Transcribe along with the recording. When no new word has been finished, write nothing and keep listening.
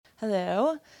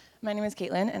Hello, my name is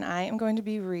Caitlin, and I am going to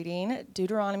be reading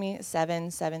Deuteronomy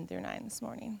 7:7-9 this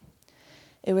morning.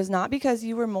 It was not because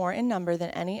you were more in number than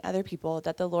any other people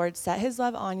that the Lord set his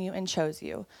love on you and chose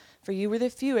you, for you were the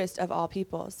fewest of all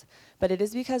peoples. But it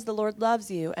is because the Lord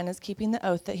loves you and is keeping the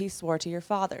oath that he swore to your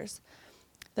fathers,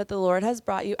 that the Lord has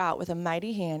brought you out with a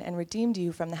mighty hand and redeemed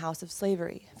you from the house of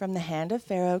slavery, from the hand of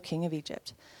Pharaoh, king of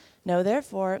Egypt. Know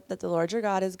therefore that the Lord your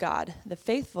God is God, the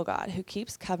faithful God, who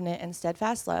keeps covenant and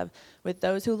steadfast love with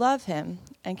those who love him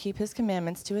and keep his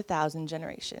commandments to 1,000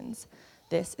 generations.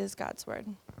 This is God's word.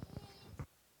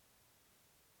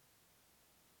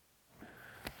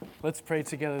 Let's pray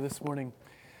together this morning.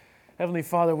 Heavenly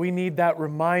Father, we need that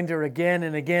reminder again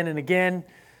and again and again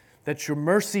that your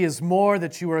mercy is more,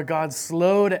 that you are a God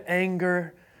slow to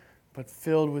anger, but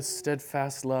filled with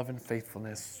steadfast love and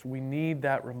faithfulness. We need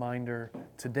that reminder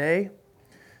today,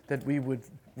 that we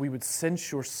would sense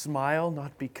your smile,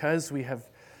 not because we have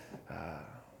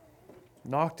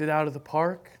knocked it out of the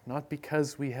park, not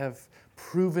because we have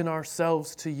proven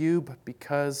ourselves to you, but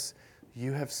because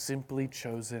you have simply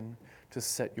chosen to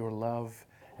set your love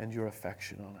and your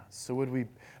affection on us. So would we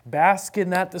bask in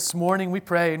that this morning, we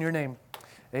pray in your name.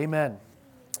 Amen.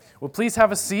 Well, please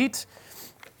have a seat.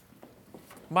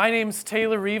 My name's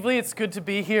Taylor Reevely. It's good to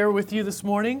be here with you this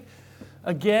morning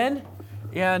again.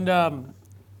 And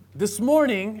this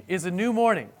morning is a new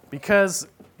morning because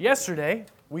yesterday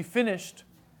we finished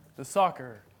the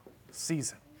soccer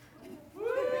season.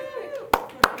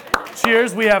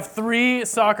 Cheers. We have 3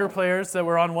 soccer players that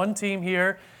were on one team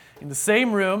here in the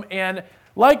same room. And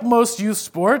like most youth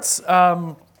sports,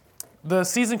 the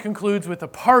season concludes with a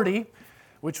party,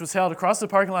 which was held across the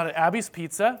parking lot at Abby's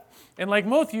Pizza. And like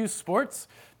most youth sports,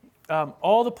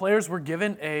 all the players were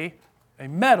given a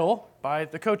medal by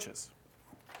the coaches.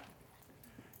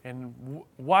 And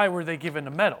why were they given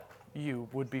a medal? You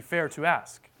would be fair to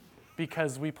ask.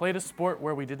 Because we played a sport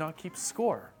where we did not keep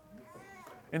score.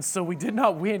 And so we did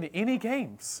not win any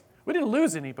games. We didn't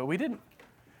lose any, but we didn't.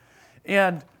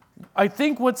 And I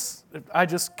think I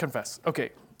just confess,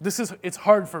 okay, it's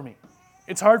hard for me.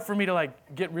 It's hard for me to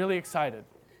get really excited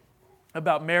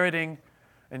about meriting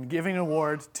and giving an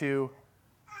award to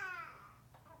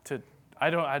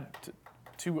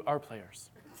our players,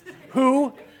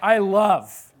 who I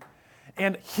love.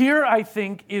 And here, I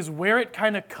think, is where it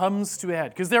kind of comes to a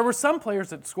head. Because there were some players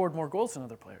that scored more goals than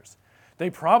other players. They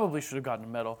probably should have gotten a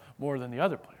medal more than the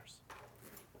other players.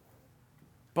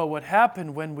 But what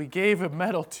happened when we gave a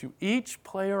medal to each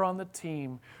player on the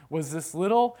team was this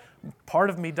little part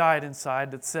of me died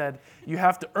inside that said, you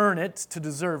have to earn it to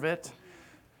deserve it.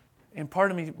 And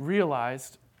part of me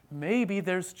realized, maybe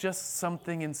there's just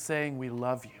something in saying we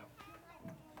love you.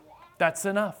 That's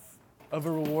enough of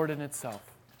a reward in itself.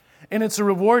 And it's a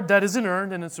reward that isn't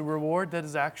earned, and it's a reward that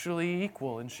is actually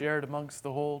equal and shared amongst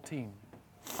the whole team.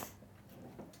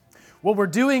 What we're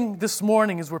doing this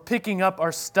morning is we're picking up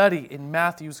our study in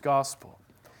Matthew's Gospel.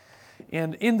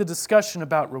 And in the discussion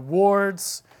about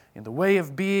rewards and the way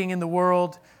of being in the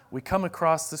world, we come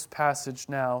across this passage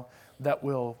now that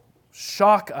will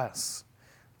shock us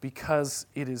because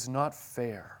it is not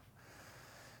fair.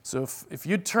 So if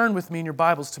you'd turn with me in your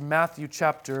Bibles to Matthew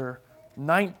chapter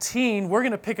 19, we're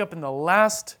going to pick up in the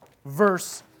last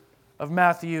verse of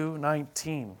Matthew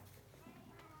 19.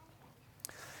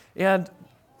 And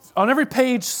on every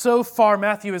page so far,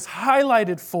 Matthew has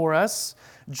highlighted for us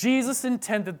Jesus'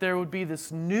 intent that there would be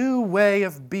this new way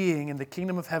of being in the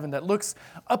kingdom of heaven that looks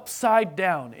upside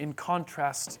down in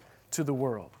contrast to the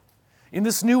world. In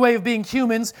this new way of being,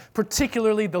 humans,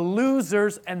 particularly the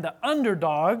losers and the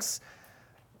underdogs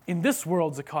in this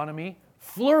world's economy,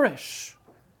 flourish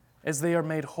as they are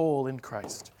made whole in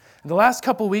Christ. In the last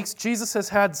couple weeks, Jesus has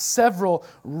had several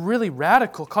really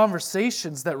radical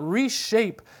conversations that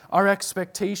reshape our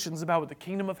expectations about what the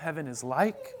kingdom of heaven is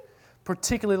like,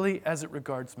 particularly as it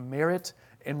regards merit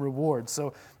and reward.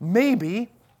 So maybe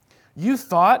you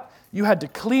thought you had to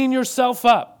clean yourself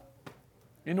up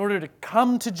in order to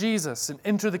come to Jesus and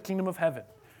enter the kingdom of heaven.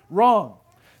 Wrong.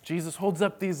 Jesus holds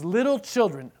up these little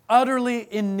children utterly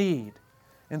in need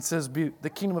and says the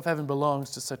kingdom of heaven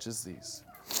belongs to such as these.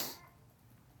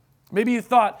 Maybe you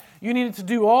thought you needed to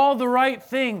do all the right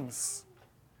things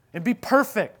and be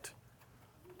perfect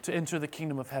to enter the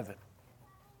kingdom of heaven.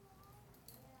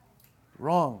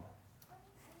 Wrong.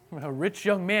 A rich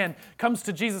young man comes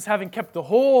to Jesus having kept the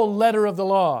whole letter of the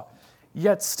law,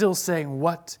 yet still saying,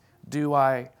 "What do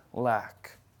I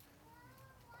lack?"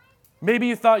 Maybe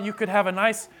you thought you could have a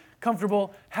nice,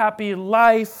 comfortable, happy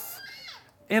life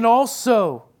and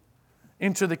also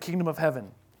enter the kingdom of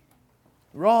heaven.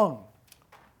 Wrong.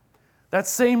 That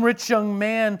same rich young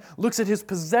man looks at his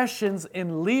possessions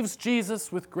and leaves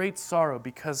Jesus with great sorrow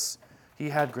because he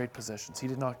had great possessions. He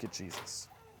did not get Jesus.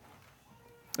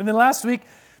 And then last week,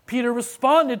 Peter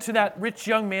responded to that rich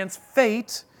young man's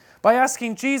fate by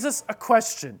asking Jesus a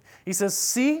question. He says,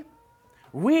 "See,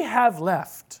 we have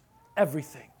left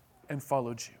everything and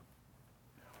followed you.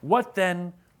 What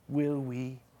then will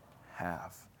we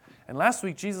have?" And last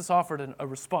week, Jesus offered a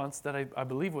response that I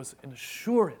believe was an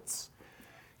assurance.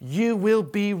 You will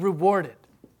be rewarded.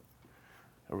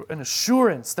 An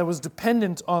assurance that was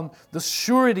dependent on the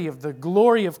surety of the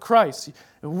glory of Christ.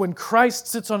 When Christ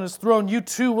sits on his throne, you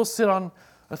too will sit on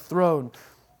a throne.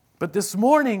 But this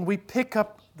morning, we pick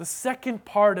up the second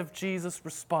part of Jesus'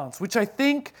 response, which I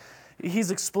think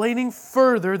he's explaining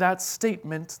further that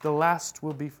statement, the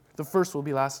first will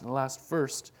be last and the last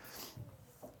first.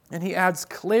 And he adds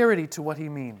clarity to what he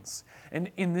means. And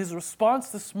in his response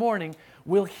this morning,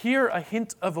 we'll hear a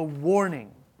hint of a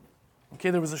warning. Okay,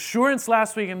 there was assurance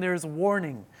last week and there is a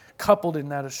warning coupled in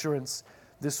that assurance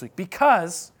this week.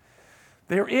 Because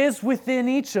there is within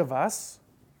each of us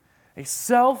a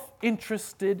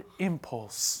self-interested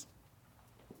impulse.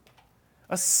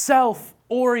 A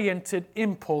self-oriented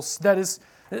impulse that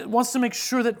wants to make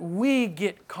sure that we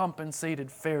get compensated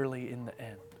fairly in the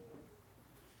end.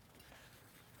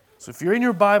 So if you're in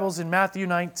your Bibles in Matthew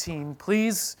 19,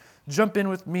 please jump in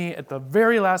with me at the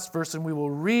very last verse and we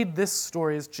will read this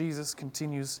story as Jesus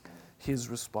continues his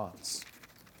response.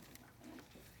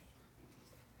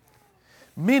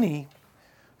 Many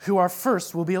who are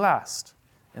first will be last,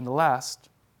 and the last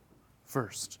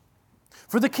first.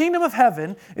 For the kingdom of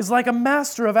heaven is like a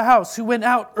master of a house who went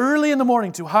out early in the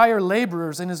morning to hire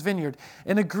laborers in his vineyard,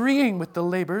 and agreeing with the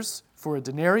laborers for a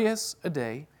denarius a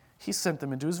day, he sent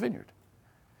them into his vineyard.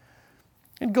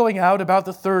 And going out about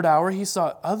the third hour, he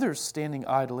saw others standing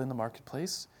idle in the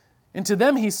marketplace. And to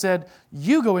them he said,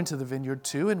 "You go into the vineyard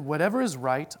too, and whatever is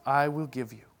right I will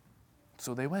give you."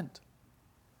 So they went.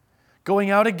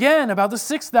 Going out again about the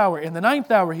 6th hour, and the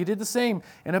 9th hour he did the same.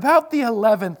 And about the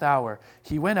 11th hour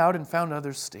he went out and found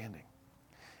others standing.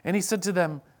 And he said to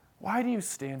them, "Why do you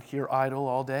stand here idle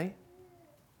all day?"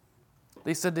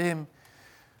 They said to him,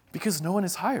 "Because no one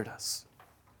has hired us."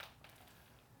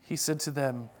 He said to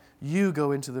them, "You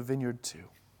go into the vineyard too."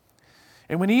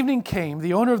 And when evening came,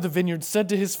 the owner of the vineyard said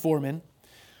to his foreman,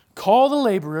 "Call the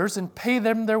laborers and pay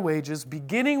them their wages,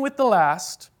 beginning with the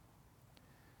last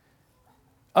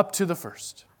up to the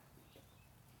first."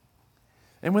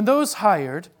 And when those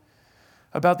hired,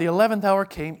 about the 11th hour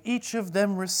came, each of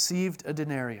them received a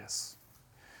denarius.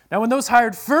 Now when those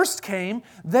hired first came,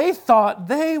 they thought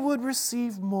they would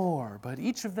receive more, but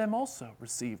each of them also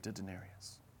received a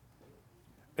denarius.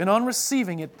 And on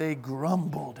receiving it, they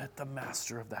grumbled at the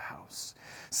master of the house,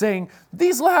 saying,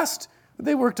 "These last,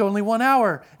 they worked only 1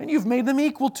 hour, and you've made them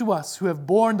equal to us, who have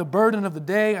borne the burden of the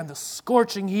day and the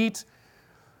scorching heat."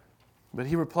 But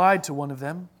he replied to one of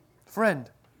them,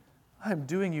 "Friend, I am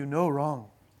doing you no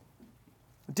wrong.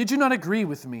 Did you not agree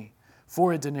with me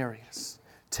for a denarius?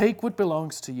 Take what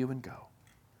belongs to you and go.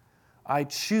 I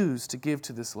choose to give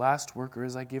to this last worker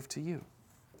as I give to you.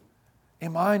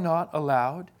 Am I not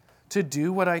allowed to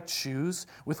do what I choose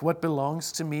with what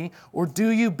belongs to me, or do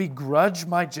you begrudge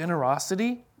my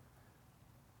generosity?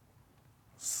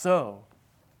 So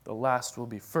the last will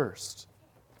be first,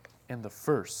 and the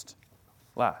first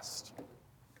last."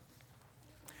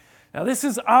 Now this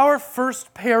is our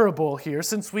first parable here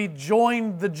since we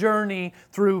joined the journey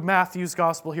through Matthew's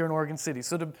gospel here in Oregon City.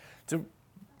 So to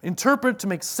interpret, to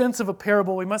make sense of a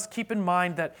parable, we must keep in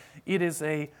mind that it is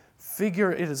a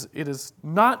figure, it is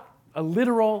not a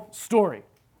literal story,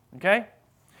 okay?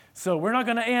 So we're not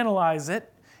going to analyze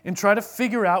it and try to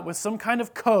figure out with some kind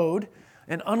of code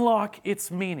and unlock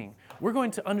its meaning. We're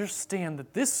going to understand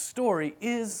that this story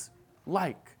is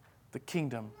like the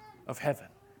kingdom of heaven.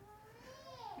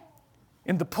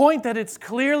 And the point that it's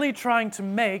clearly trying to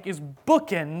make is the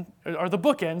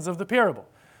bookends of the parable.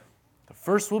 The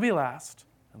first will be last,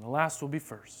 and the last will be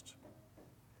first.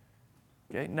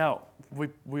 Okay, now,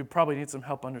 we probably need some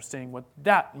help understanding what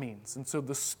that means. And so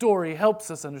the story helps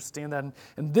us understand that.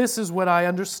 And this is what I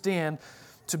understand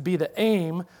to be the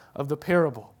aim of the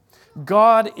parable.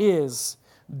 God is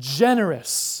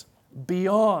generous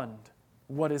beyond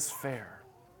what is fair.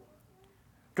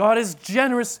 God is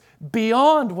generous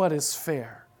beyond what is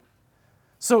fair.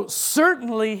 So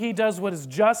certainly he does what is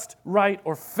just, right,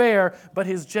 or fair, but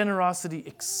his generosity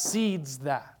exceeds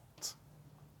that.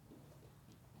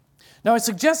 Now, I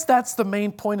suggest that's the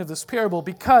main point of this parable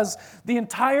because the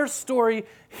entire story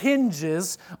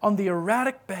hinges on the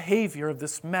erratic behavior of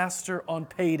this master on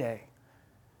payday.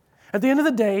 At the end of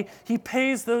the day, he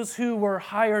pays those who were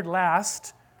hired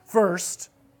last first,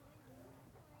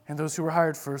 and those who were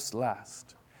hired first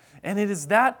last. And it is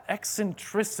that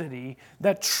eccentricity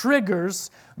that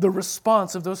triggers the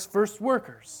response of those first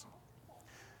workers.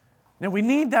 Now, we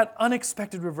need that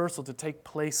unexpected reversal to take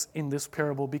place in this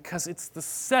parable because it's the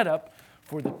setup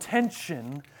for the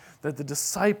tension that the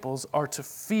disciples are to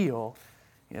feel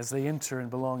as they enter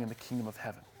and belong in the kingdom of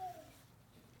heaven.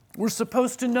 We're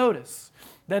supposed to notice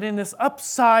that in this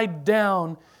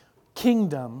upside-down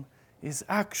kingdom is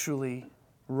actually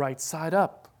right side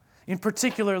up. In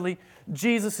particularly,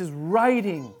 Jesus is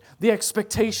righting the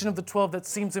expectation of the 12 that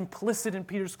seems implicit in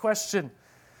Peter's question,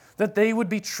 that they would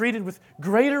be treated with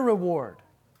greater reward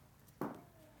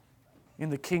in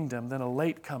the kingdom than a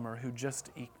latecomer who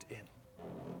just eked in.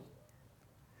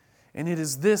 And it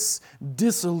is this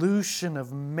dissolution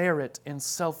of merit and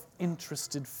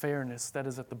self-interested fairness that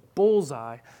is at the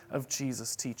bullseye of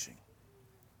Jesus' teaching.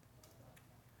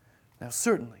 Now,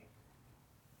 certainly,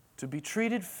 to be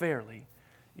treated fairly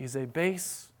is a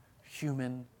base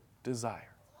human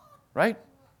desire, right?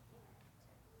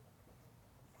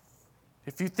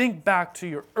 If you think back to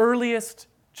your earliest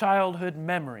childhood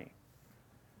memory,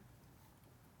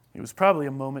 it was probably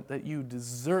a moment that you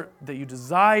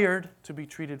desired to be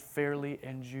treated fairly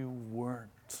and you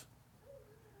weren't.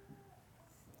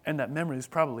 And that memory is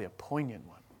probably a poignant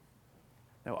one.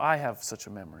 Now, I have such a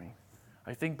memory.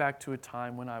 I think back to a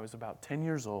time when I was about 10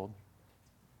 years old,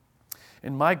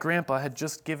 and my grandpa had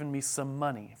just given me some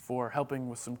money for helping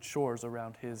with some chores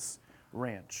around his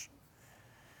ranch.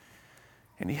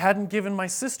 And he hadn't given my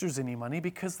sisters any money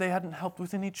because they hadn't helped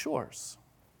with any chores.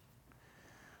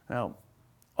 Now,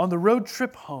 on the road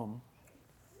trip home,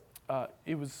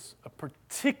 it was a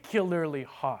particularly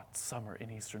hot summer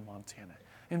in eastern Montana.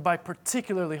 And by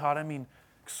particularly hot, I mean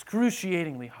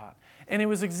excruciatingly hot. And it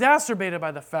was exacerbated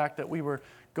by the fact that we were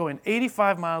going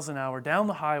 85 miles an hour down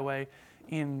the highway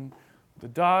in the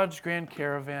Dodge Grand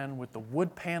Caravan with the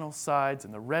wood panel sides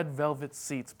and the red velvet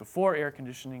seats before air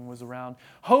conditioning was around,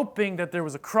 hoping that there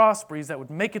was a cross breeze that would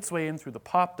make its way in through the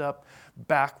popped-up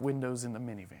back windows in the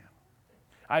minivan.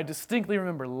 I distinctly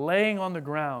remember laying on the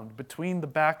ground between the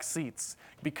back seats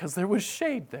because there was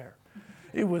shade there.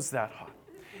 It was that hot.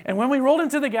 And when we rolled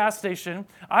into the gas station,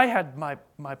 I had my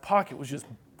pocket was just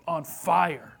on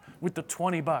fire with the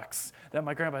 $20 that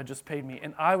my grandpa had just paid me,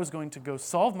 and I was going to go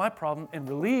solve my problem and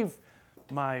relieve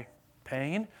my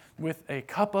pain with a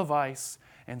cup of ice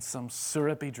and some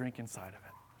syrupy drink inside of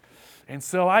it. And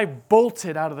so I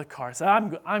bolted out of the car. I said,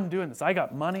 I'm doing this. I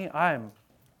got money. I'm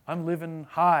living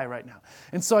high right now.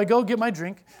 And so I go get my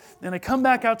drink, and I come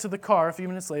back out to the car a few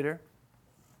minutes later,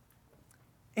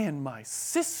 and my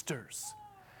sisters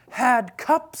had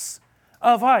cups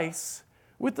of ice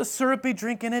with the syrupy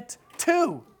drink in it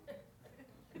too.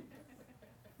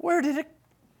 Where did it?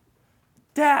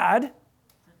 Dad,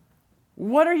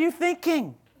 what are you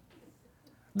thinking?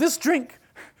 This drink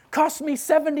cost me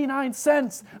 79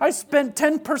 cents. I spent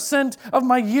 10% of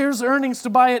my year's earnings to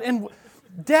buy it, and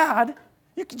Dad,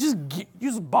 you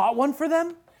just bought one for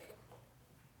them?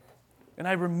 And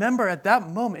I remember at that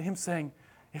moment him saying,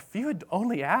 if you had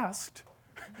only asked,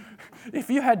 if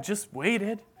you had just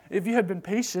waited, if you had been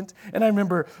patient. And I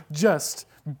remember just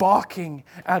balking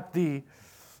at the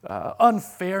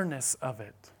unfairness of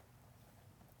it.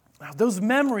 Now, those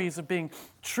memories of being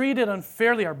treated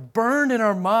unfairly are burned in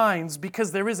our minds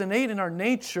because there is innate in our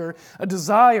nature a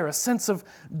desire, a sense of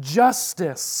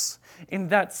justice. In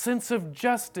that sense of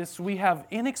justice, we have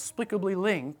inexplicably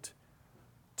linked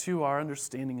to our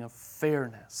understanding of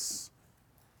fairness.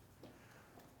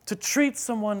 To treat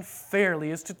someone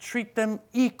fairly is to treat them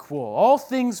equal. All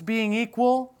things being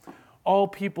equal, all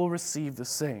people receive the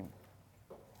same.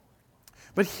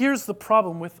 But here's the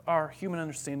problem with our human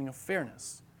understanding of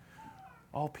fairness.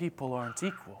 All people aren't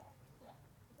equal.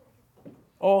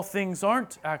 All things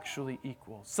aren't actually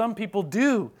equal. Some people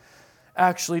do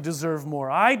actually deserve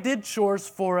more. I did chores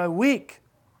for a week.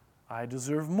 I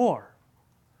deserve more.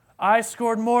 I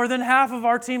scored more than half of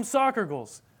our team's soccer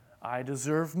goals. I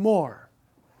deserve more.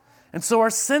 And so our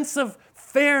sense of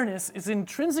fairness is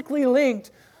intrinsically linked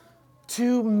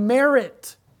to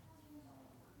merit.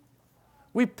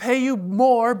 We pay you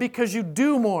more because you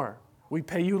do more. We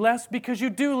pay you less because you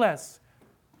do less.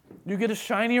 You get a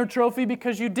shinier trophy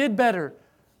because you did better.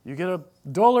 You get a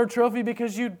duller trophy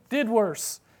because you did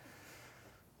worse.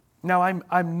 Now,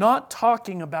 I'm not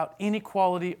talking about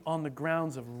inequality on the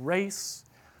grounds of race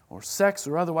or sex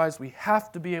or otherwise. We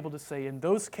have to be able to say in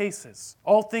those cases,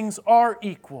 all things are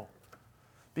equal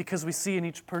because we see in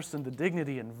each person the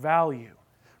dignity and value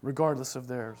regardless of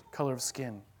their color of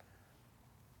skin.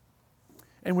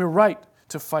 And we're right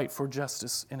to fight for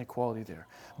justice and equality there.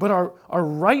 But our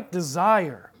right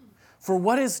desire for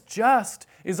what is just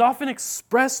is often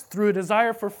expressed through a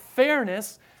desire for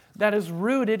fairness that is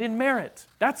rooted in merit.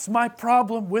 That's my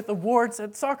problem with awards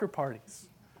at soccer parties.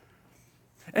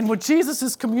 And what Jesus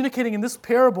is communicating in this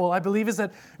parable, I believe, is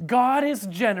that God is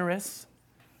generous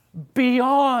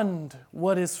beyond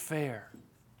what is fair.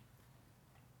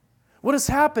 What is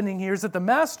happening here is that the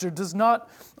master does not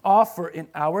offer an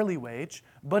hourly wage,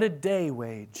 but a day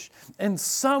wage. And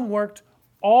some worked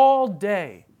all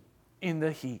day in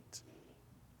the heat.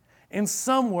 And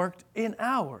some worked an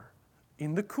hour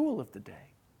in the cool of the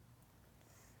day.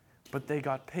 But they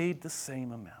got paid the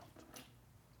same amount.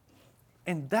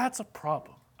 And that's a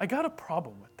problem. I got a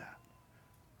problem with that.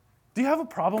 Do you have a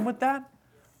problem with that?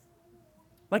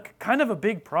 Like, kind of a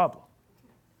big problem.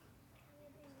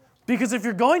 Because if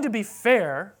you're going to be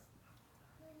fair,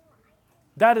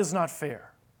 that is not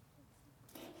fair.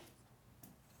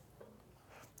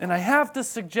 And I have to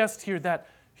suggest here that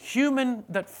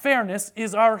fairness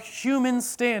is our human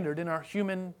standard in our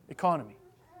human economy.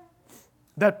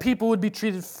 That people would be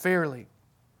treated fairly.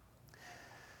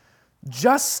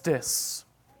 Justice,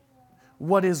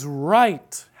 what is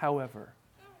right, however,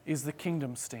 is the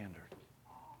kingdom standard.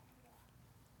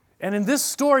 And in this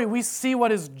story, we see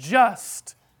what is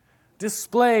just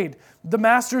displayed. The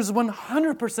master is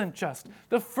 100% just.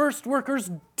 The first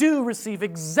workers do receive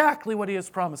exactly what he has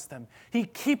promised them. He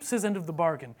keeps his end of the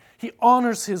bargain. He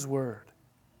honors his word.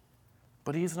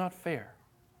 But he is not fair.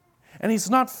 And he's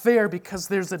not fair because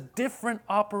there's a different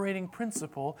operating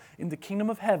principle in the kingdom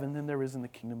of heaven than there is in the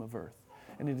kingdom of earth.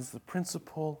 And it is the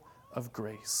principle of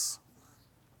grace.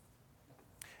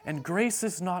 And grace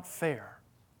is not fair.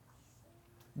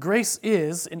 Grace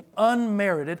is an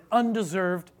unmerited,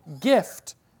 undeserved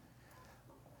gift.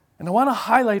 And I want to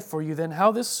highlight for you then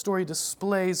how this story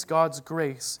displays God's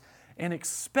grace and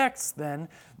expects then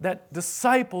that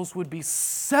disciples would be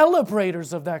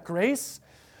celebrators of that grace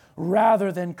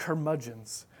rather than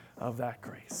curmudgeons of that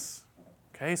grace.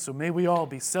 Okay, so may we all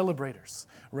be celebrators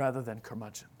rather than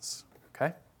curmudgeons.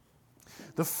 Okay?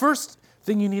 The first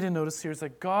thing you need to notice here is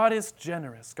that God is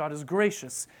generous, God is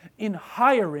gracious in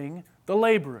hiring the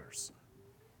laborers.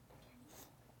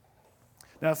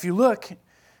 Now, if you look,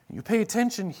 you pay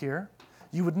attention here,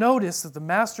 you would notice that the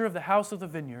master of the house of the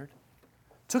vineyard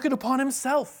took it upon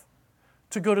himself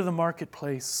to go to the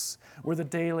marketplace where the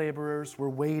day laborers were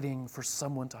waiting for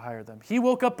someone to hire them. He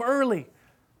woke up early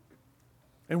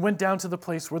and went down to the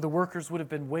place where the workers would have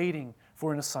been waiting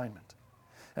for an assignment.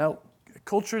 Now,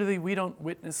 culturally, we don't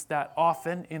witness that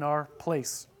often in our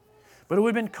place. But it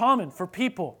would have been common for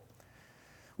people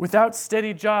without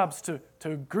steady jobs to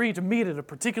agree to meet at a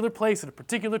particular place at a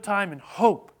particular time and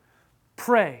hope,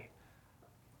 pray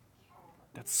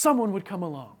that someone would come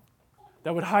along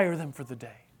that would hire them for the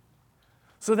day.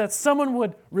 So that someone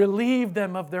would relieve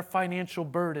them of their financial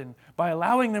burden by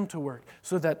allowing them to work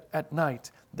so that at night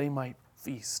they might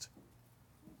feast.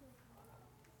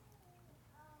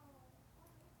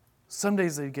 Some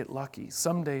days they get lucky,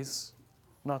 some days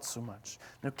not so much.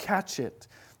 Now catch it.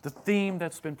 The theme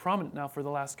that's been prominent now for the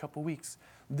last couple weeks.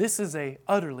 This is a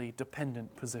utterly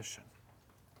dependent position.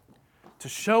 To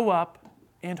show up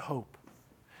and hope.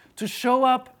 To show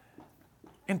up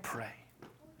and pray.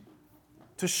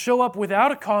 To show up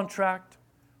without a contract,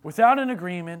 without an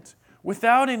agreement,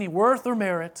 without any worth or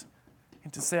merit,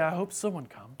 and to say, I hope someone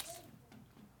comes.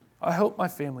 I hope my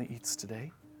family eats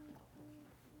today.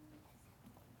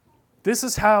 This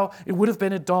is how it would have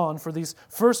been at dawn for these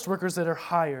first workers that are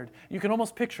hired. You can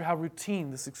almost picture how routine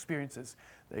this experience is.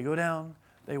 They go down,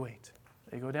 they wait.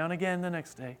 They go down again the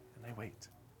next day, and they wait.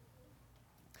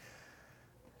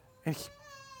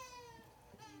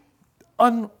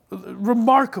 And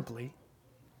remarkably,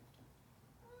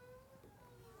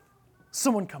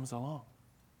 someone comes along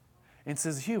and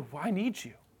says, Hugh, I need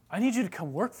you. I need you to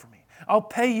come work for me. I'll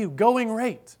pay you going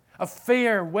rate, a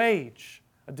fair wage,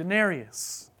 a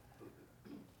denarius.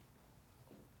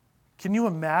 Can you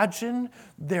imagine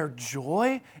their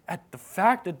joy at the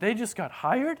fact that they just got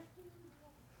hired?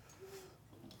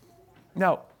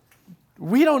 Now,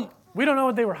 we don't know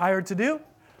what they were hired to do.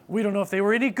 We don't know if they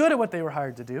were any good at what they were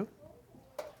hired to do.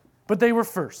 But they were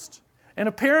first. And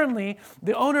apparently,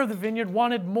 the owner of the vineyard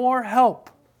wanted more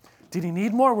help. Did he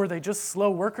need more? Were they just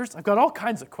slow workers? I've got all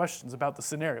kinds of questions about the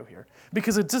scenario here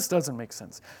because it just doesn't make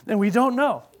sense. And we don't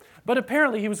know. But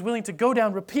apparently he was willing to go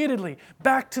down repeatedly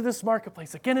back to this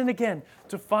marketplace again and again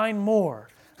to find more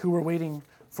who were waiting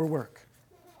for work.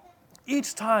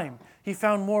 Each time he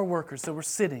found more workers that were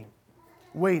sitting,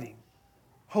 waiting,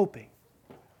 hoping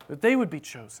that they would be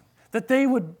chosen, that they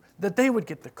would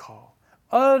get the call,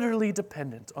 utterly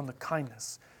dependent on the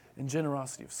kindness and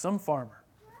generosity of some farmer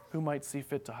who might see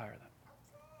fit to hire them.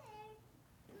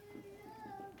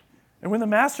 And when the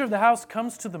master of the house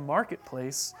comes to the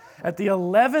marketplace at the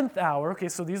 11th hour, okay,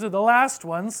 so these are the last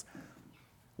ones,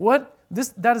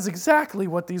 that is exactly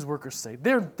what these workers say.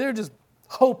 They're just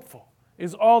hopeful,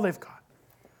 is all they've got.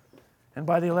 And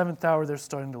by the 11th hour, they're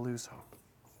starting to lose hope.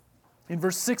 In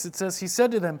verse 6, it says, he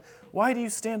said to them, "Why do you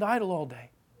stand idle all day?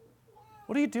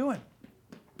 What are you doing?"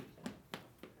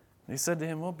 They said to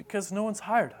him, "Well, because no one's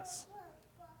hired us."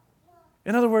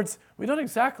 In other words, we don't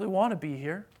exactly want to be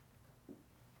here.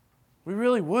 We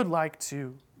really would like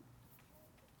to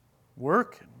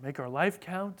work and make our life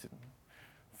count and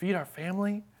feed our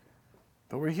family,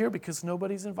 but we're here because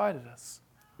nobody's invited us.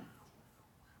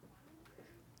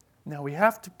 Now we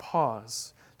have to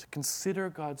pause to consider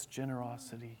God's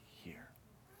generosity here.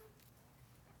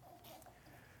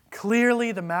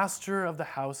 Clearly, the master of the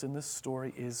house in this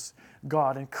story is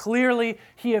God, and clearly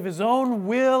he, of his own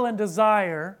will and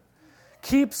desire,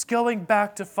 keeps going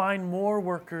back to find more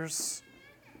workers,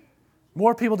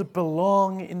 more people to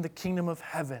belong in the kingdom of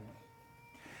heaven.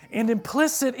 And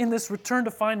implicit in this return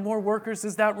to find more workers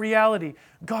is that reality.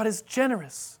 God is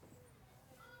generous.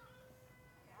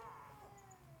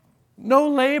 No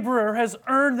laborer has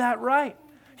earned that right.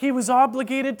 He was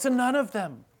obligated to none of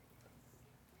them.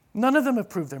 None of them have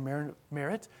proved their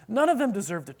merit. None of them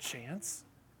deserved a chance.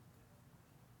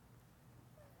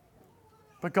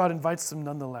 But God invites them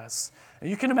nonetheless. And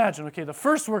you can imagine, okay, the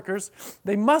first workers,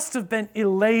 they must have been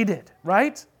elated,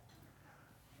 right?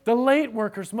 The late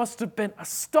workers must have been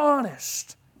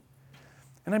astonished.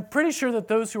 And I'm pretty sure that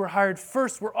those who were hired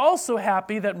first were also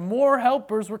happy that more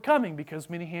helpers were coming, because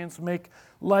many hands make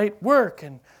light work,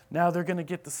 and now they're going to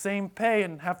get the same pay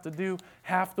and have to do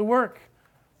half the work.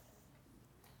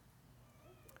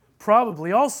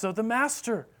 Probably also the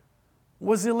master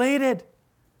was elated,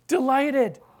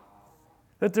 delighted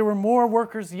that there were more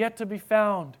workers yet to be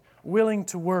found, willing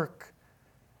to work.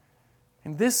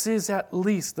 And this is at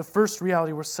least the first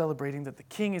reality we're celebrating, that the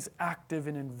king is active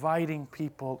in inviting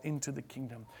people into the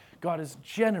kingdom. God is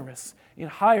generous in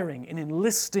hiring and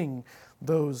enlisting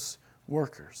those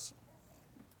workers.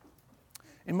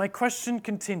 And my question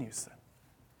continues then.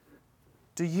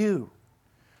 Do you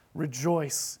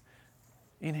rejoice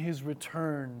in his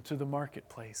return to the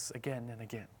marketplace again and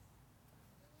again?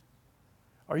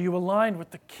 Are you aligned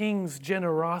with the king's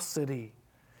generosity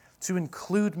to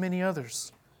include many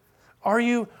others? Are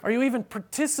you even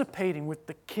participating with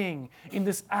the king in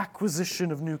this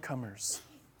acquisition of newcomers?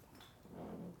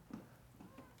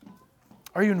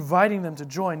 Are you inviting them to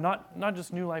join not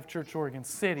just New Life Church Oregon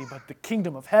City, but the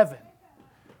kingdom of heaven,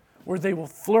 where they will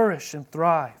flourish and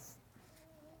thrive?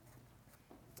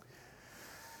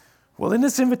 Well, in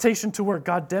this invitation to work,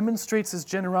 God demonstrates his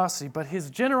generosity, but his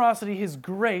generosity, his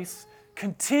grace,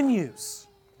 continues,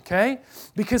 okay?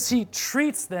 Because he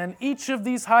treats then each of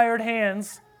these hired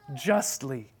hands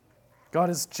justly. God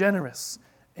is generous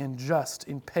and just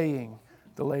in paying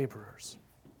the laborers.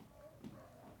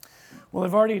 Well,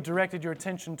 I've already directed your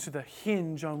attention to the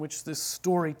hinge on which this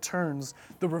story turns,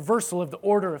 the reversal of the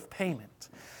order of payment.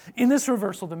 In this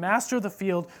reversal, the master of the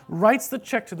field writes the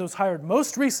check to those hired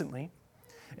most recently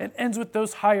and ends with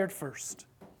those hired first.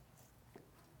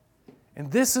 And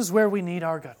this is where we need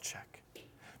our gut check.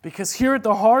 Because here at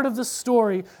the heart of the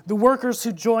story, the workers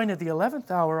who join at the 11th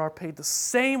hour are paid the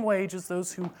same wage as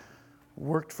those who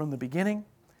worked from the beginning,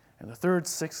 and the 3rd,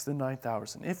 6th, and 9th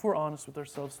hours. And if we're honest with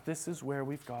ourselves, this is where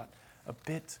we've got a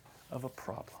bit of a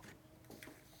problem.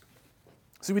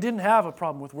 See, we didn't have a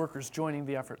problem with workers joining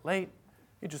the effort late.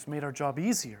 It just made our job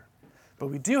easier. But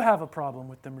we do have a problem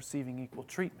with them receiving equal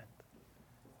treatment.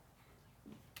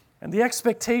 And the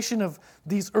expectation of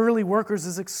these early workers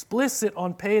is explicit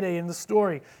on payday in the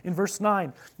story. In verse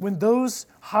 9, when those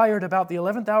hired about the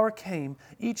 11th hour came,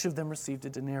 each of them received a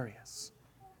denarius.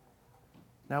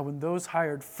 Now, when those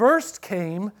hired first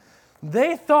came,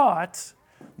 they thought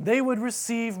they would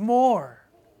receive more.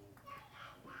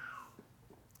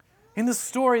 In the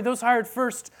story, those hired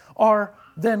first are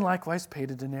then likewise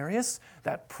paid a denarius,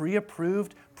 that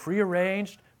pre-approved,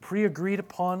 pre-arranged, pre-agreed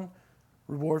upon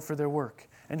reward for their work.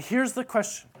 And here's the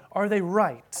question. Are they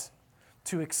right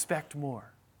to expect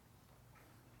more?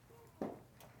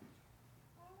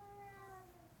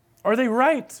 Are they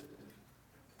right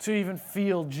to even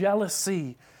feel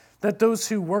jealousy that those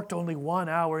who worked only 1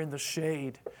 hour in the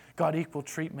shade got equal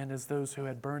treatment as those who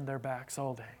had burned their backs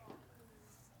all day?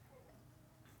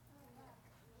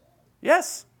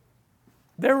 Yes,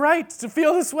 they're right to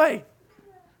feel this way.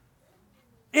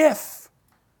 If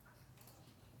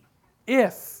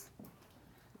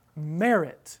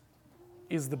merit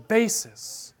is the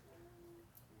basis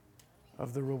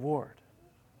of the reward.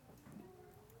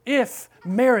 If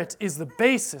merit is the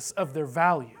basis of their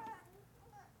value,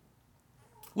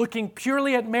 looking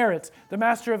purely at merit, the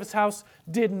master of his house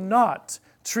did not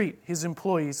treat his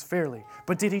employees fairly.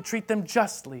 But did he treat them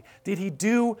justly? Did he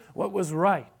do what was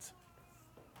right?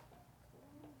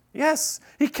 Yes,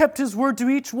 he kept his word to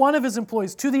each one of his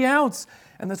employees, to the ounce.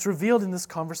 And that's revealed in this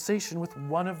conversation with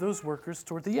one of those workers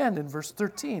toward the end in verse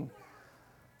 13.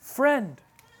 Friend,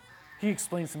 he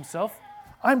explains himself,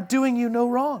 I'm doing you no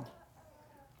wrong.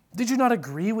 Did you not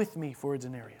agree with me for a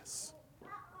denarius?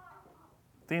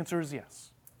 The answer is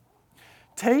yes.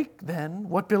 Take then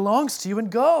what belongs to you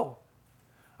and go.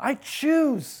 I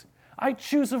choose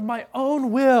of my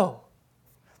own will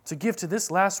to give to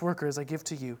this last worker as I give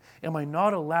to you. Am I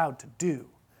not allowed to do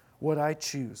what I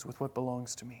choose with what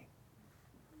belongs to me?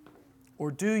 Or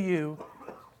do you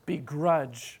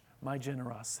begrudge my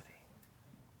generosity?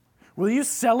 Will you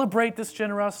celebrate this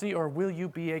generosity, or will you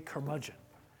be a curmudgeon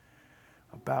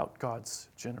about God's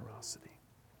generosity?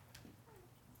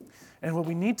 And what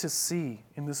we need to see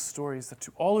in this story is that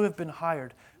to all who have been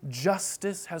hired,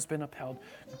 justice has been upheld.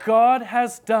 God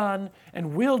has done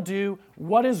and will do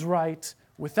what is right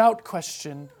without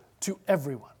question to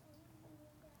everyone.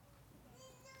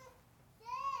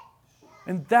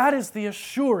 And that is the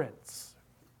assurance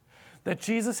that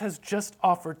Jesus has just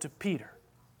offered to Peter.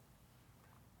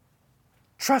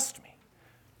 Trust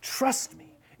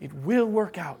me, it will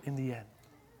work out in the end.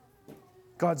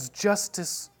 God's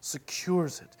justice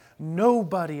secures it.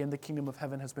 Nobody in the kingdom of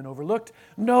heaven has been overlooked.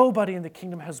 Nobody in the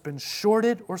kingdom has been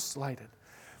shorted or slighted.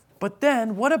 But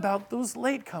then, what about those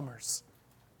latecomers?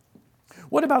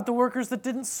 What about the workers that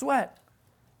didn't sweat?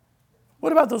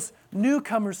 What about those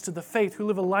newcomers to the faith who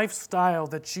live a lifestyle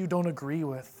that you don't agree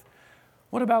with?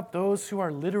 What about those who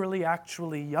are literally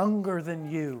actually younger than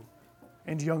you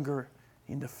and younger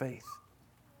in the faith?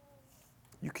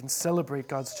 You can celebrate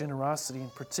God's generosity in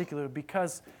particular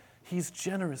because He's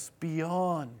generous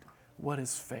beyond what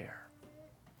is fair.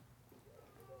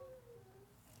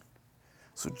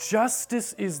 So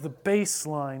justice is the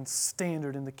baseline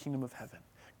standard in the kingdom of heaven.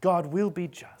 God will be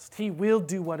just. He will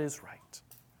do what is right.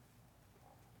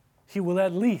 He will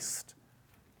at least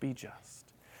be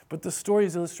just. But the story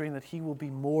is illustrating that He will be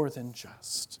more than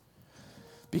just,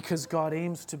 because God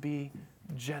aims to be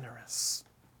generous.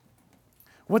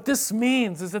 What this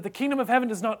means is that the kingdom of heaven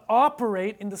does not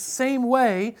operate in the same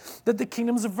way that the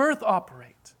kingdoms of earth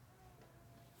operate.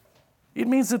 It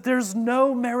means that there's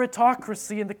no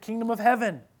meritocracy in the kingdom of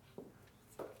heaven.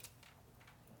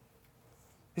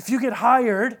 If you get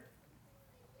hired,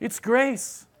 it's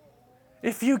grace.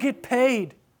 If you get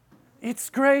paid, it's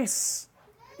grace.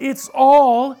 It's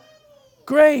all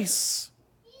grace.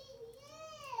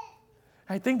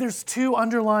 I think there's two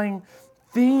underlying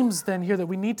themes then here that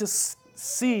we need to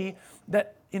see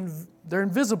that they're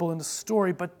invisible in the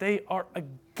story, but they are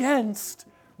against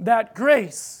that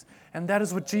grace. And that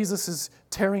is what Jesus is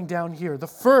tearing down here. The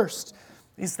first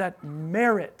is that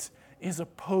merit is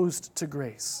opposed to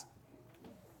grace.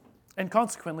 And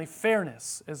consequently,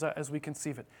 fairness, as we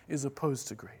conceive it, is opposed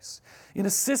to grace. In a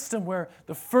system where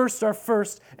the first are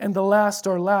first and the last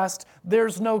are last,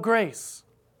 there's no grace.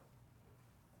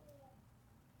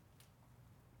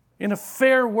 In a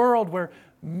fair world where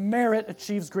merit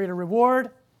achieves greater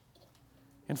reward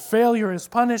and failure is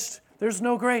punished, there's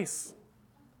no grace.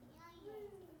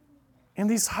 And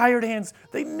these hired hands,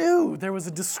 they knew there was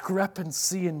a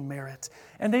discrepancy in merit,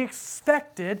 and they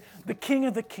expected the king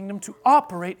of the kingdom to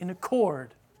operate in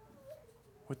accord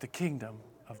with the kingdom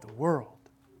of the world.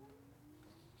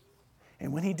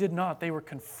 And when he did not, they were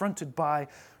confronted by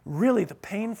really the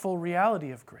painful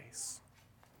reality of grace.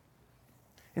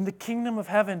 In the kingdom of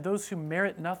heaven, those who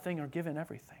merit nothing are given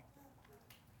everything.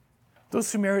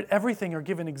 Those who merit everything are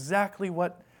given exactly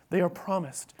what they are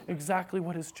promised, exactly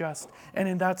what is just. And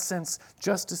in that sense,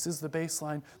 justice is the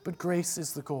baseline, but grace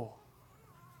is the goal.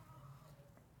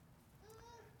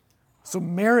 So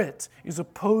merit is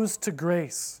opposed to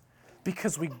grace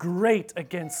because we grate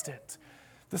against it.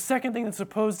 The second thing that's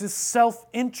opposed is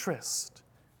self-interest.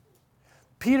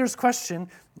 Peter's question,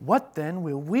 what then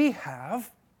will we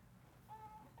have?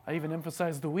 I even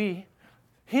emphasize the we,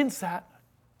 hints at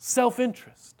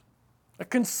self-interest, a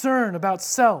concern about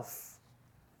self.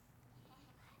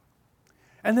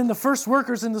 And then the first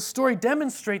workers in the story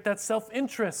demonstrate that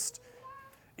self-interest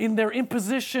in their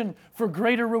imposition for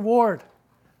greater reward.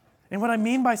 And what I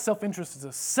mean by self-interest is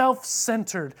a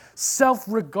self-centered,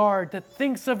 self-regard that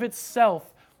thinks of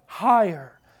itself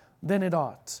higher than it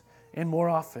ought, and more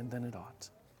often than it ought.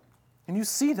 And you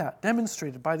see that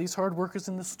demonstrated by these hard workers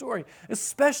in the story,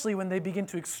 especially when they begin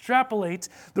to extrapolate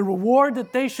the reward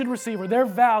that they should receive or their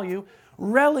value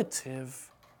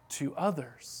relative to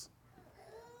others.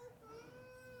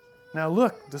 Now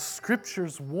look, the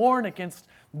scriptures warn against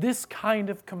this kind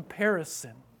of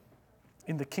comparison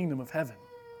in the kingdom of heaven.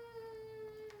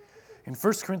 In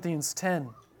 1 Corinthians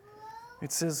 10,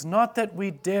 it says, "Not that we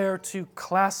dare to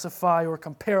classify or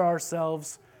compare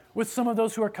ourselves with some of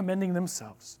those who are commending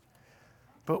themselves,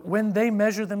 but when they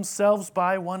measure themselves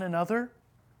by one another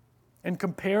and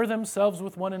compare themselves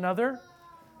with one another,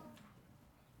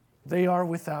 they are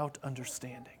without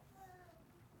understanding."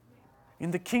 In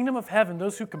the kingdom of heaven,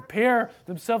 those who compare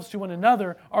themselves to one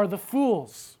another are the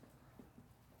fools.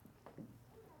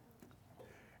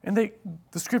 And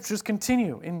the scriptures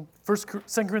continue in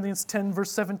 2 Corinthians 10,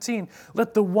 verse 17.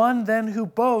 "Let the one then who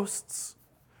boasts,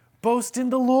 boast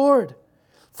in the Lord.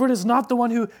 For it is not the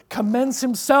one who commends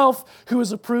himself who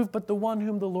is approved, but the one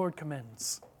whom the Lord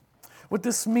commends." What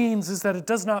this means is that it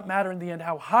does not matter in the end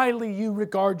how highly you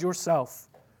regard yourself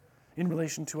in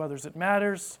relation to others. It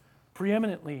matters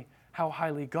preeminently how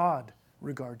highly God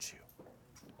regards you.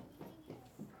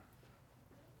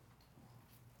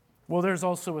 Well, there's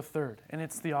also a third, and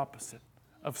it's the opposite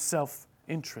of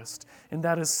self-interest, and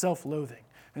that is self-loathing.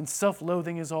 And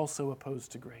self-loathing is also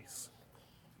opposed to grace.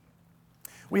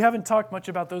 We haven't talked much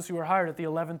about those who are hired at the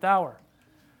 11th hour.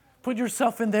 Put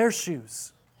yourself in their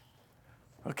shoes.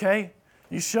 Okay?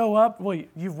 You show up, well,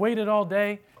 you've waited all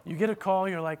day, you get a call,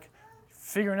 you're like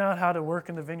figuring out how to work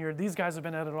in the vineyard. These guys have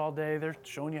been at it all day, they're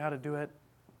showing you how to do it.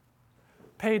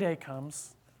 Payday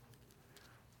comes.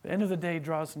 The end of the day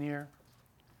draws near.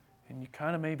 And you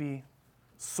kind of maybe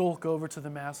sulk over to the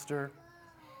master,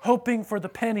 hoping for the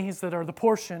pennies that are the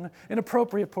portion, an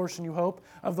appropriate portion, you hope,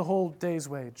 of the whole day's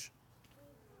wage.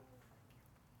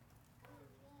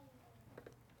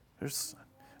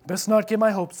 Best not get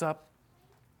my hopes up.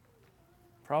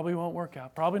 Probably won't work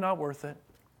out. Probably not worth it.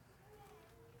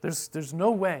 There's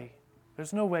no way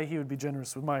he would be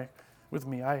generous with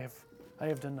me. I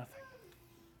have done nothing.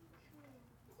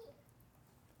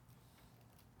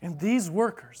 And these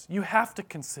workers, you have to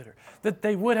consider that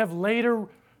they would have later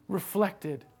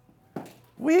reflected,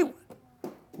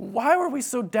 why were we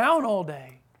so down all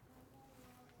day?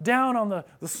 Down on the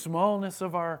smallness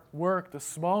of our work, the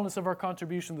smallness of our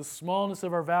contribution, the smallness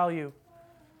of our value.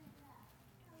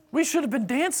 We should have been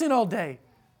dancing all day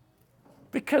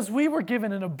because we were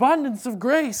given an abundance of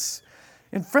grace.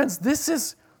 And friends, this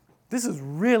is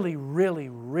really, really,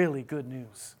 really good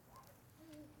news.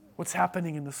 What's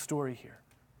happening in the story here?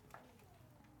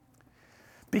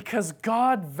 Because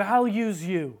God values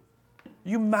you.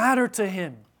 You matter to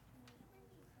Him.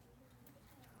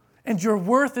 And your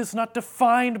worth is not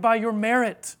defined by your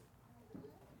merit.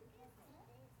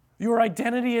 Your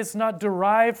identity is not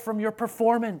derived from your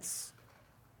performance.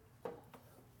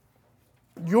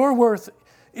 Your worth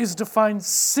is defined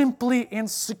simply and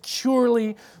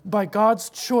securely by God's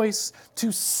choice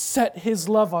to set His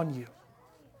love on you.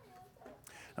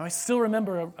 Now, I still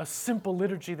remember a simple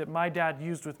liturgy that my dad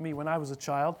used with me when I was a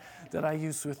child that I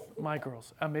used with my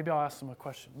girls. Maybe I'll ask them a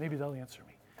question. Maybe they'll answer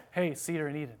me. Hey, Cedar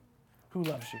and Eden, who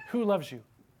loves you? Who loves you?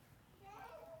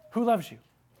 Who loves you?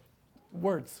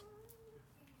 Words.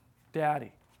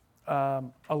 Daddy.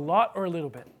 A lot or a little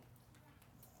bit?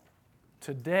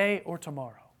 Today or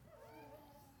tomorrow?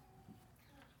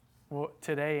 Well,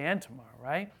 today and tomorrow,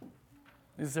 right?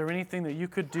 Is there anything that you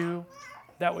could do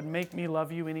that would make me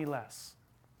love you any less?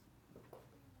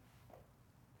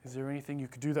 Is there anything you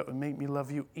could do that would make me love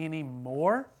you any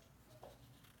more?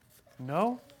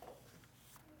 No?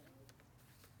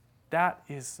 That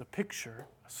is a picture,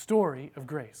 a story of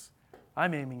grace.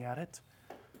 I'm aiming at it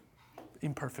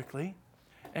imperfectly.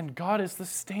 And God is the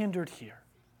standard here.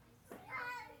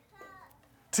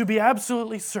 To be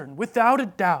absolutely certain, without a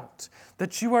doubt,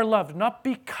 that you are loved, not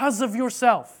because of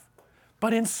yourself,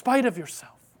 but in spite of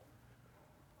yourself.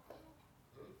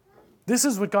 This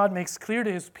is what God makes clear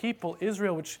to His people,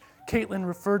 Israel, which Caitlin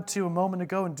referred to a moment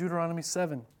ago in Deuteronomy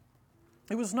 7.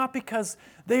 It was not because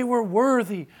they were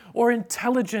worthy or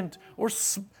intelligent or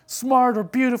smart or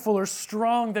beautiful or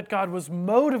strong that God was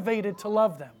motivated to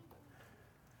love them.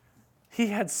 He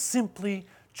had simply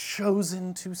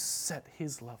chosen to set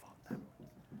His love on them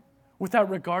without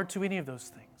regard to any of those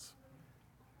things.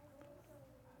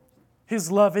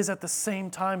 His love is at the same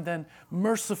time then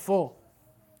merciful,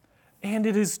 and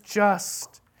it is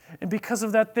just. And because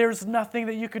of that, there's nothing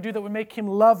that you could do that would make Him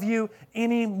love you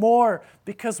anymore,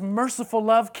 because merciful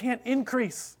love can't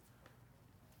increase.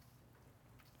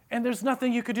 And there's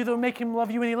nothing you could do that would make Him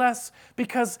love you any less,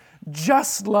 because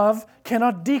just love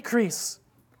cannot decrease.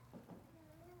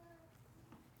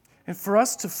 And for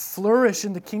us to flourish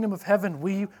in the kingdom of heaven,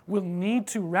 we will need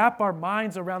to wrap our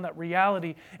minds around that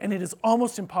reality, and it is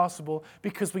almost impossible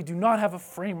because we do not have a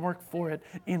framework for it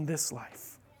in this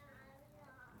life.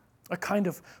 A kind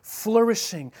of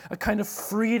flourishing, a kind of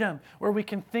freedom where we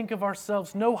can think of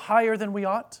ourselves no higher than we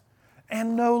ought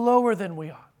and no lower than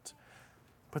we ought,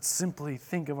 but simply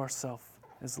think of ourselves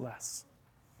as less.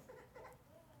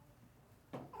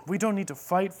 We don't need to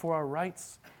fight for our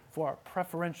rights, for our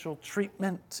preferential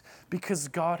treatment, because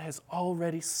God has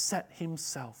already set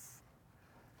himself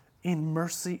in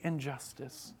mercy and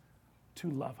justice to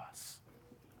love us.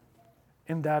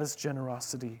 And that is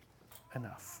generosity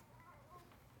enough.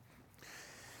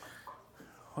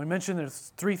 Well, I mentioned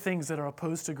there's 3 things that are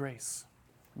opposed to grace: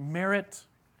 merit,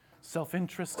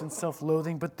 self-interest, and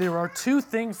self-loathing. But there are 2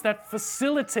 things that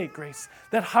facilitate grace,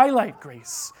 that highlight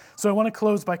grace. So I want to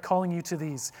close by calling you to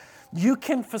these. You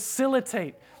can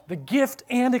facilitate the gift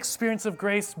and experience of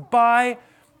grace by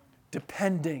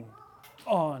depending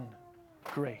on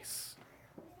grace.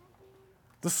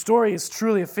 The story is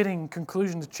truly a fitting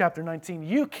conclusion to chapter 19.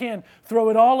 You can throw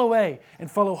it all away and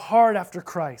follow hard after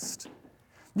Christ.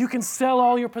 You can sell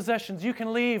all your possessions. You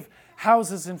can leave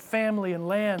houses and family and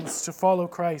lands to follow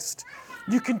Christ.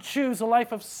 You can choose a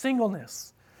life of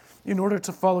singleness in order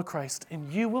to follow Christ,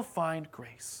 and you will find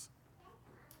grace.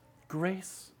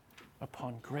 Grace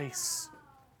upon grace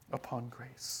upon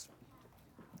grace.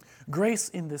 Grace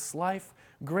in this life,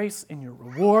 grace in your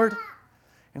reward.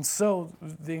 And so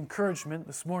the encouragement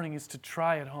this morning is to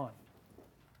try it on.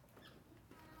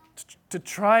 To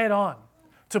try it on.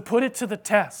 To put it to the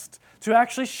test. To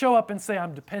actually show up and say,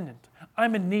 I'm dependent.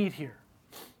 I'm in need here.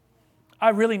 I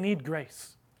really need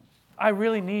grace. I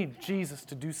really need Jesus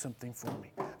to do something for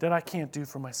me that I can't do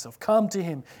for myself. Come to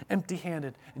him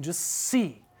empty-handed and just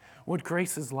see what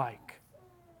grace is like.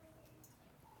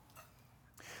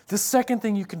 The second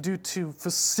thing you can do to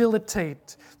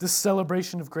facilitate this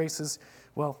celebration of grace is,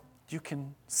 well, you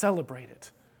can celebrate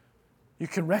it. You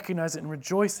can recognize it and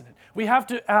rejoice in it. We have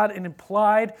to add an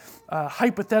implied,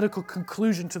 hypothetical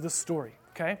conclusion to the story,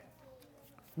 okay?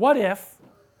 What if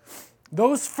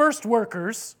those first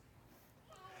workers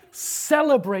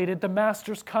celebrated the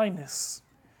master's kindness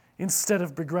instead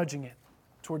of begrudging it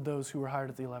toward those who were hired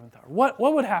at the 11th hour? What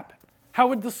would happen? How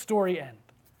would the story end?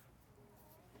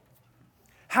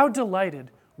 How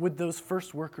delighted would those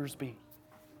first workers be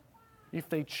if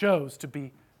they chose to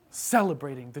be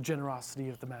celebrating the generosity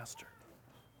of the master?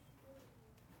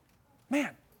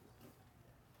 Man,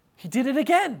 he did it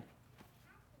again.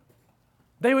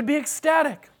 They would be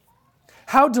ecstatic.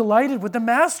 How delighted would the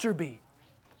master be?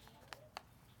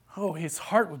 Oh, his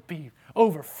heart would be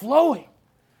overflowing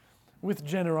with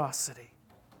generosity.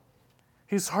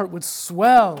 His heart would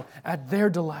swell at their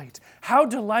delight. How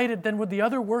delighted then would the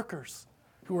other workers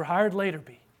who were hired later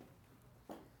be?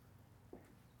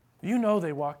 You know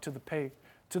they walked to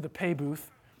the pay booth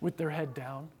with their head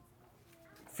down,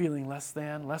 feeling less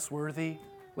than, less worthy,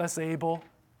 less able.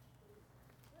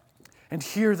 And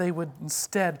here they would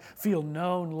instead feel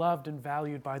known, loved, and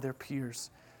valued by their peers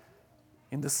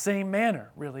in the same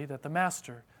manner, really, that the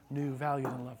master knew, valued,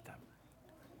 and loved them.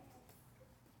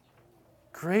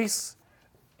 Grace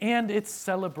and its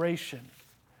celebration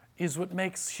is what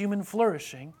makes human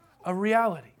flourishing a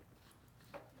reality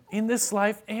in this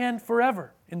life and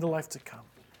forever in the life to come.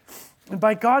 And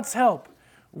by God's help,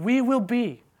 we will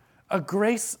be a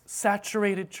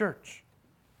grace-saturated church.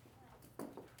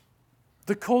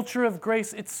 The culture of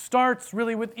grace, it starts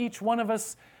really with each one of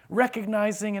us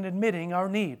recognizing and admitting our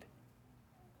need.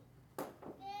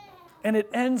 And it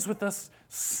ends with us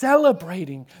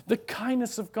celebrating the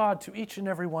kindness of God to each and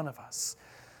every one of us,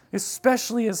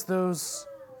 especially as those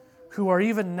who are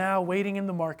even now waiting in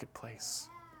the marketplace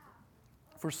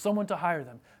for someone to hire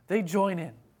them. They join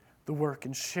in the work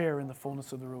and share in the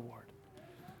fullness of the reward.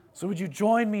 So would you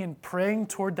join me in praying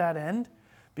toward that end?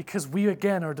 Because we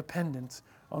again are dependent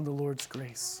on the Lord's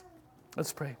grace.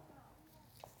 Let's pray.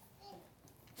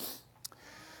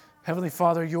 Heavenly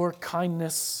Father, your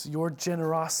kindness, your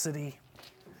generosity,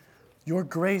 your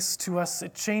grace to us,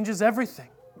 it changes everything.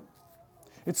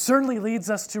 It certainly leads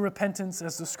us to repentance,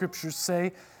 as the scriptures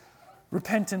say.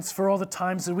 Repentance for all the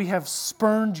times that we have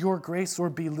spurned your grace or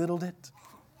belittled it.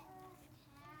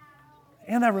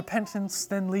 And that repentance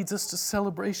then leads us to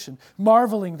celebration,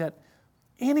 marveling that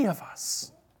any of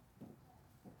us,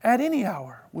 at any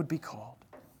hour, would be called.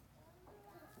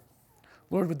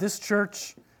 Lord, would this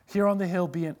church here on the hill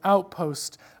be an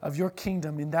outpost of your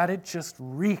kingdom in that it just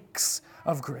reeks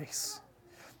of grace?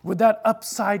 Would that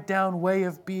upside down way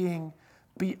of being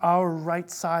be our right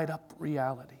side up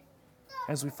reality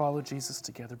as we follow Jesus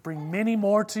together? Bring many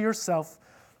more to yourself,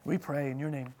 we pray in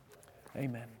your name.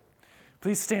 Amen.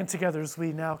 Please stand together as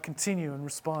we now continue and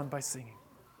respond by singing.